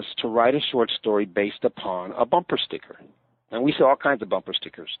was to write a short story based upon a bumper sticker. And we see all kinds of bumper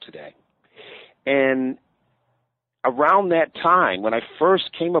stickers today. And around that time, when I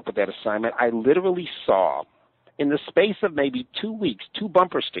first came up with that assignment, I literally saw, in the space of maybe 2 weeks, 2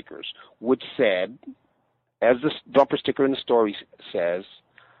 bumper stickers, which said, as the bumper sticker in the story says,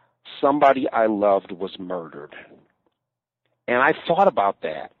 "Somebody I loved was murdered." And I thought about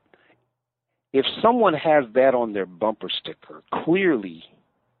that. If someone has that on their bumper sticker, clearly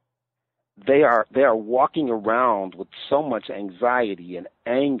they are walking around with so much anxiety and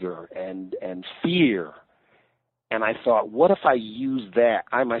anger and fear. And I thought, what if I use that?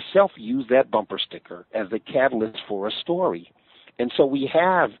 I myself use that bumper sticker as the catalyst for a story. And so we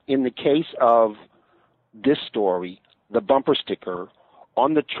have, in the case of this story, the bumper sticker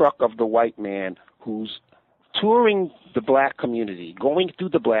on the truck of the white man who's touring the black community, going through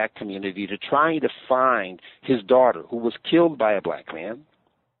the black community to try to find his daughter who was killed by a black man.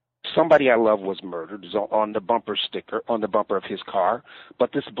 Somebody I love was murdered is on the bumper sticker, on the bumper of his car.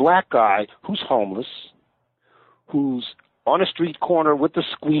 But this black guy who's homeless, who's on a street corner with a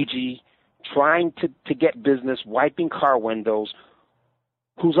squeegee, trying to get business, wiping car windows,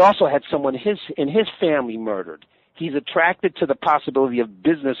 who's also had someone in his family murdered. He's attracted to the possibility of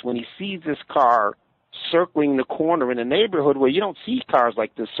business when he sees this car circling the corner in a neighborhood where you don't see cars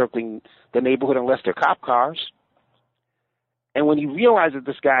like this circling the neighborhood unless they're cop cars. And when he realizes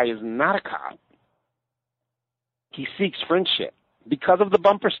this guy is not a cop, he seeks friendship because of the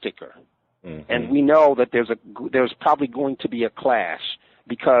bumper sticker. Mm-hmm. And we know that there's probably going to be a clash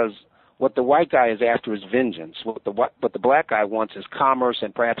because what the white guy is after is vengeance. What the black guy wants is commerce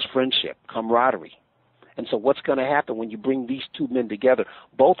and perhaps friendship, camaraderie. And so what's going to happen when you bring these two men together,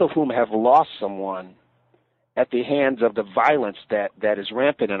 both of whom have lost someone at the hands of the violence that is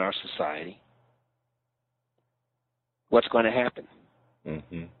rampant in our society? What's going to happen?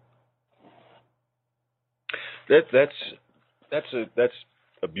 Mm-hmm. That's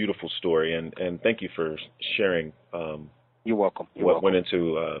a beautiful story, and thank you for sharing. You're welcome. What went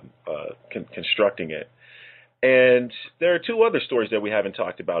into constructing it. And there are 2 other stories that we haven't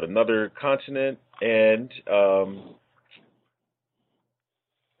talked about: Another Continent and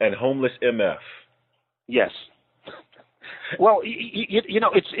Homeless MF. Yes. Well,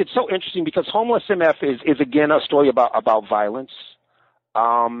 it's so interesting because Homeless MF is again a story about violence,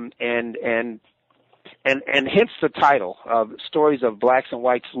 and and hence the title of Stories of Blacks and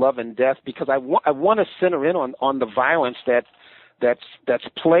Whites, Love and Death, because I want to center in on the violence that's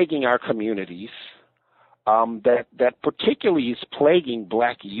plaguing our communities, that particularly is plaguing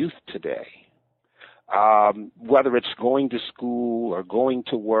black youth today. Whether it's going to school or going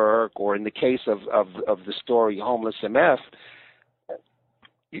to work, or in the case of the story Homeless MF,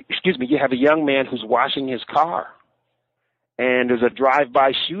 you have a young man who's washing his car, and there's a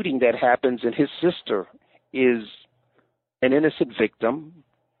drive-by shooting that happens, and his sister is an innocent victim.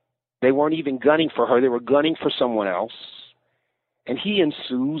 They weren't even gunning for her. They were gunning for someone else. And he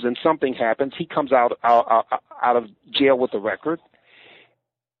ensues, and something happens. He comes out of jail with a record.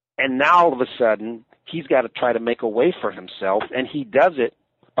 And now, all of a sudden, he's got to try to make a way for himself, and he does it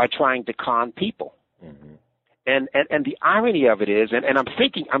by trying to con people. Mm-hmm. And the irony of it is, and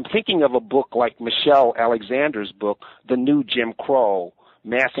I'm thinking of a book like Michelle Alexander's book, The New Jim Crow,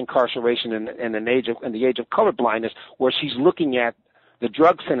 Mass Incarceration in the Age of Colorblindness, where she's looking at the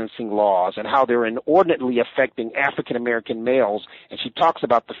drug sentencing laws and how they're inordinately affecting African American males. And she talks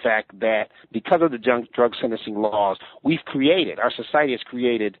about the fact that because of the drug sentencing laws, our society has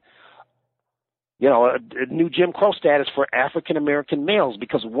created, a new Jim Crow status for African American males,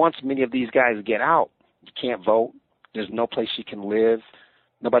 because once many of these guys get out, you can't vote, there's no place you can live,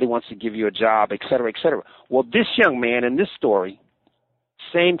 nobody wants to give you a job, et cetera, et cetera. Well, this young man in this story,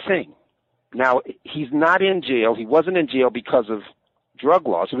 same thing. Now, he's not in jail. He wasn't in jail because of drug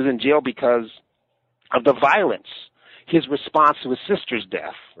laws. He was in jail because of the violence, his response to his sister's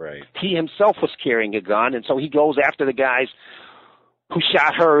death. Right. He himself was carrying a gun, and so he goes after the guys who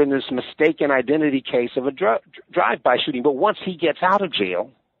shot her in this mistaken identity case of a drive-by shooting. But once he gets out of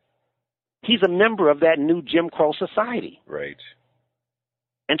jail, he's a member of that new Jim Crow society. Right.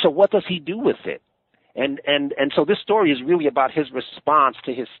 And so what does he do with it? And so this story is really about his response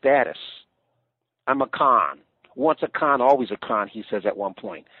to his status. I'm a con. Once a con, always a con, he says at one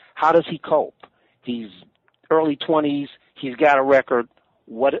point. How does he cope? He's early 20s. He's got a record.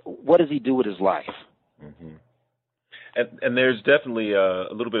 What does he do with his life? Mm-hmm. And there's definitely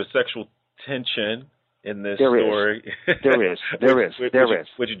a little bit of sexual tension in this story. There is.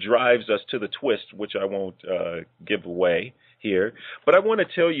 Which drives us to the twist, which I won't give away here. But I want to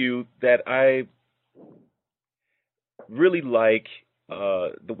tell you that I really like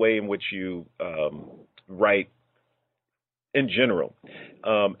the way in which you write in general,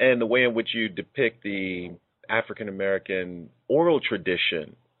 and the way in which you depict the African American oral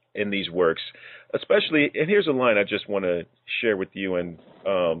tradition in these works, especially, and here's a line I just want to share with you and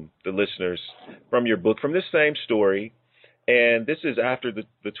the listeners from your book, from this same story, and this is after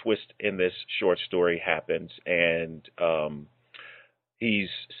the twist in this short story happens, and he's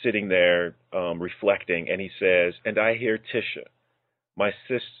sitting there reflecting, and he says, "And I hear Tisha, my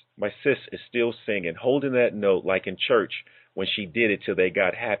sis is still singing, holding that note like in church when she did it till they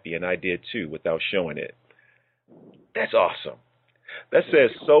got happy, and I did too without showing it." That's awesome. That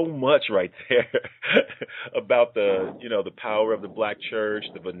says so much right there about the power of the black church,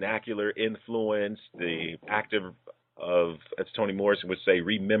 the vernacular influence, the active of, as Toni Morrison would say,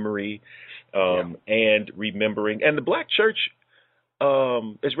 rememory, and remembering. And the black church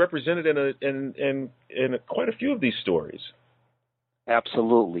is represented in quite a few of these stories.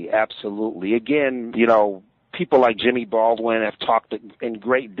 Absolutely. Again, people like Jimmy Baldwin have talked in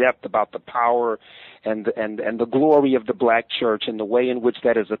great depth about the power and the glory of the black church, and the way in which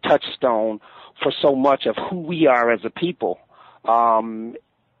that is a touchstone for so much of who we are as a people,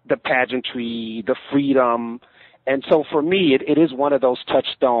 the pageantry, the freedom. And so for me, it is one of those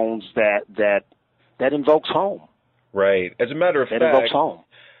touchstones that invokes home. Right. As a matter of fact, invokes home.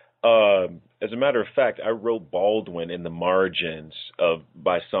 As a matter of fact, I wrote Baldwin in the margins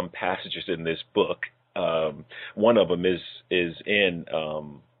by some passages in this book. One of them is in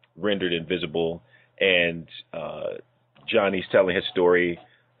Rendered Invisible, and Johnny's telling his story,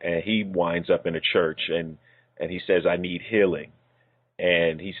 and he winds up in a church, and he says, "I need healing,"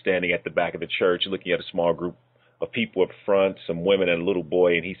 and he's standing at the back of the church looking at a small group of people up front, some women and a little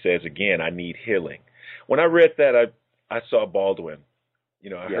boy, and he says again, "I need healing." When I read that, I saw Baldwin.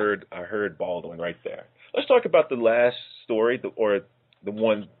 I heard Baldwin right there. Let's talk about the last story, the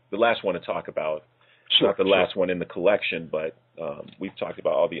last one to talk about. Sure, not the last one in the collection, but we've talked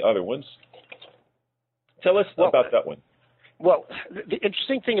about all the other ones. Tell us about that one. Well, the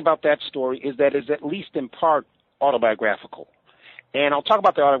interesting thing about that story is that it's at least in part autobiographical. And I'll talk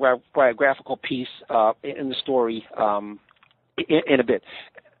about the autobiographical piece in the story in a bit.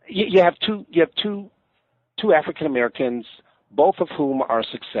 You have two African Americans, both of whom are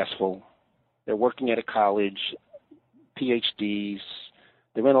successful. They're working at a college, PhDs.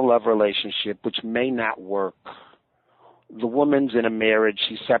 They're in a love relationship, which may not work. The woman's in a marriage.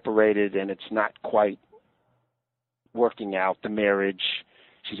 She's separated, and it's not quite working out, the marriage.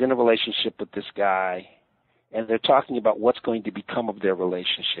 She's in a relationship with this guy, and they're talking about what's going to become of their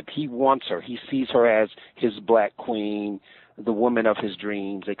relationship. He wants her. He sees her as his black queen, the woman of his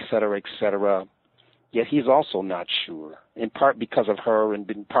dreams, et cetera, et cetera. Yet he's also not sure, in part because of her and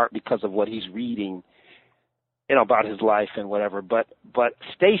in part because of what he's reading, about his life and whatever. But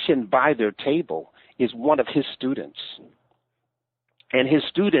stationed by their table is one of his students. And his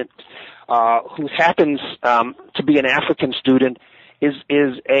student, who happens to be an African student, is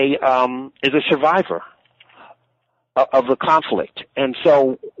a survivor of the conflict. And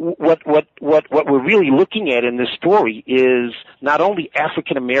so what we're really looking at in this story is not only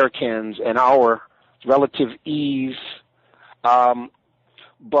African Americans and our relative ease,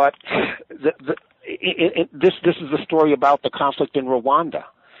 but this is a story about the conflict in Rwanda.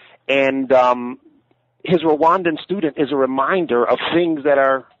 And his Rwandan student is a reminder of things that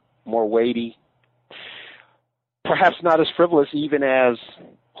are more weighty, perhaps not as frivolous even as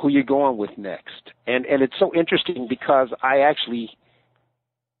who you're going with next. And it's so interesting because I actually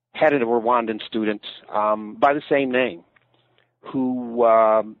had a Rwandan student by the same name who,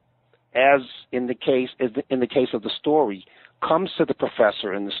 as in the case of the story, comes to the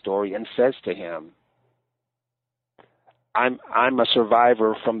professor in the story and says to him, I'm a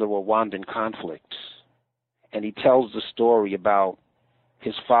survivor from the Rwandan conflict. And he tells the story about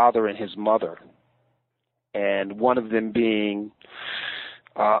his father and his mother, and one of them being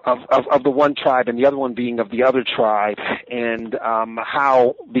of the one tribe and the other one being of the other tribe, and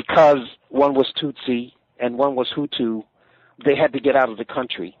how because one was Tutsi and one was Hutu, they had to get out of the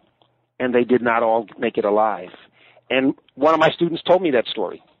country, and they did not all make it alive. And one of my students told me that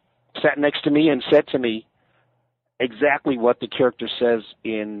story, sat next to me and said to me exactly what the character says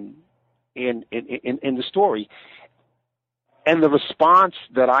in the story. And the response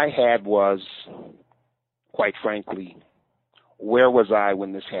that I had was, quite frankly, where was I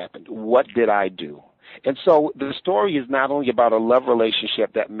when this happened? What did I do? And so the story is not only about a love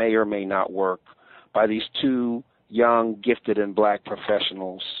relationship that may or may not work by these two young, gifted, and black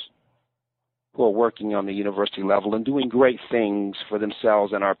professionals who are working on the university level and doing great things for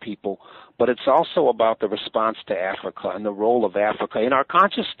themselves and our people, but it's also about the response to Africa and the role of Africa in our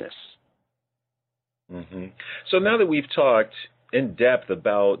consciousness. Mm-hmm. So now that we've talked in depth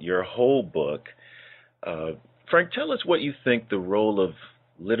about your whole book, Frank, tell us what you think the role of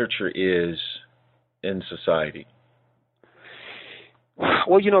literature is in society.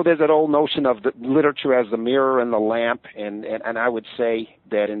 Well, there's that old notion of the literature as the mirror and the lamp, and I would say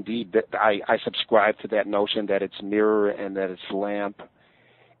that indeed that I subscribe to that notion that it's mirror and that it's lamp,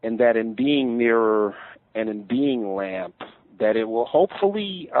 and that in being mirror and in being lamp, that it will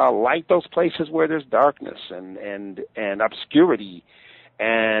hopefully light those places where there's darkness and obscurity,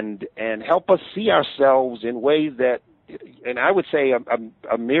 and help us see ourselves in ways that, and I would say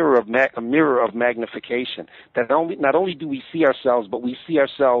a mirror of magnification. That not only do we see ourselves, but we see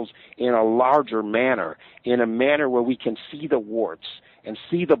ourselves in a larger manner, in a manner where we can see the warts and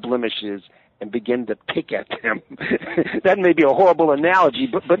see the blemishes and begin to pick at them. That may be a horrible analogy,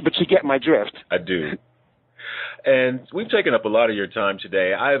 but you get my drift. I do. And we've taken up a lot of your time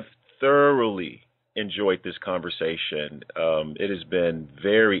today. I've thoroughly enjoyed this conversation. It has been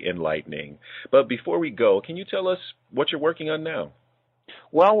very enlightening. But before we go, can you tell us what you're working on now?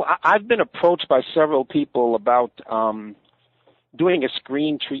 Well, I've been approached by several people about doing a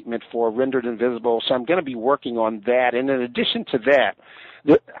screen treatment for Rendered Invisible, so I'm going to be working on that. And in addition to that,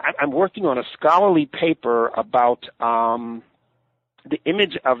 I'm working on a scholarly paper about the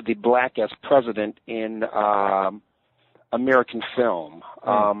image of the black as president in American film.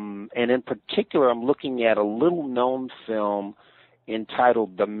 And in particular, I'm looking at a little-known film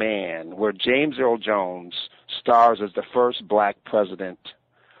entitled The Man, where James Earl Jones stars as the first black president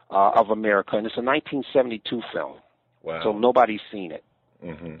of America. And it's a 1972 film. Wow. So nobody's seen it.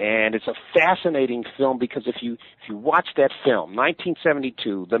 Mm-hmm. And it's a fascinating film because if you watch that film,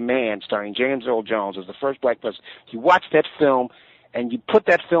 1972, The Man, starring James Earl Jones as the first black president, if you watch that film and you put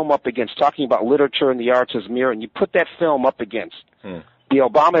that film up against talking about literature and the arts as mirror, and you put that film up against the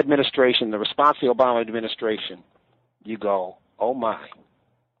Obama administration, the response to the Obama administration, you go, oh my.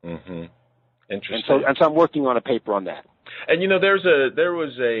 Mm-hmm. Interesting. And so I'm working on a paper on that. And there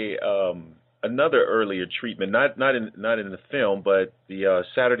was another earlier treatment, not in the film, but the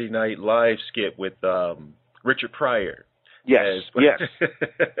Saturday Night Live skit with Richard Pryor. Yes.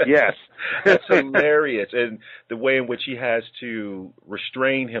 Yes. That's hilarious, and the way in which he has to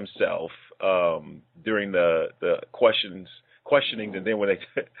restrain himself during the questions questioning, and then when they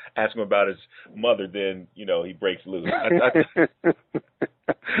ask him about his mother, then he breaks loose.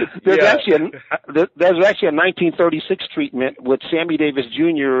 There's actually a 1936 treatment with Sammy Davis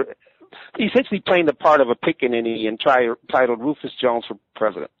Jr. essentially playing the part of a pickaninny and titled Rufus Jones for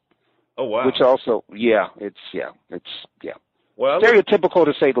President. Oh wow! Which also, it's well, stereotypical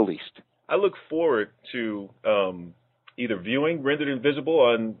to say the least. I look forward to either viewing Rendered Invisible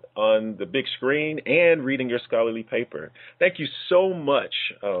on the big screen and reading your scholarly paper. Thank you so much,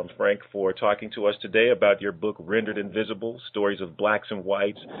 Frank, for talking to us today about your book, Rendered Invisible, Stories of Blacks and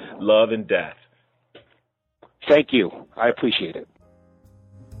Whites, Love and Death. Thank you. I appreciate it.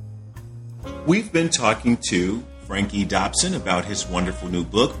 We've been talking to Frank E. Dobson about his wonderful new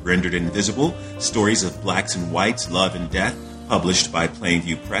book, Rendered Invisible, Stories of Blacks and Whites, Love and Death, published by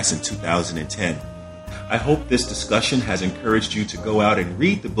Plainview Press in 2010. I hope this discussion has encouraged you to go out and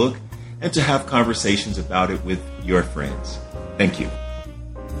read the book and to have conversations about it with your friends. Thank you.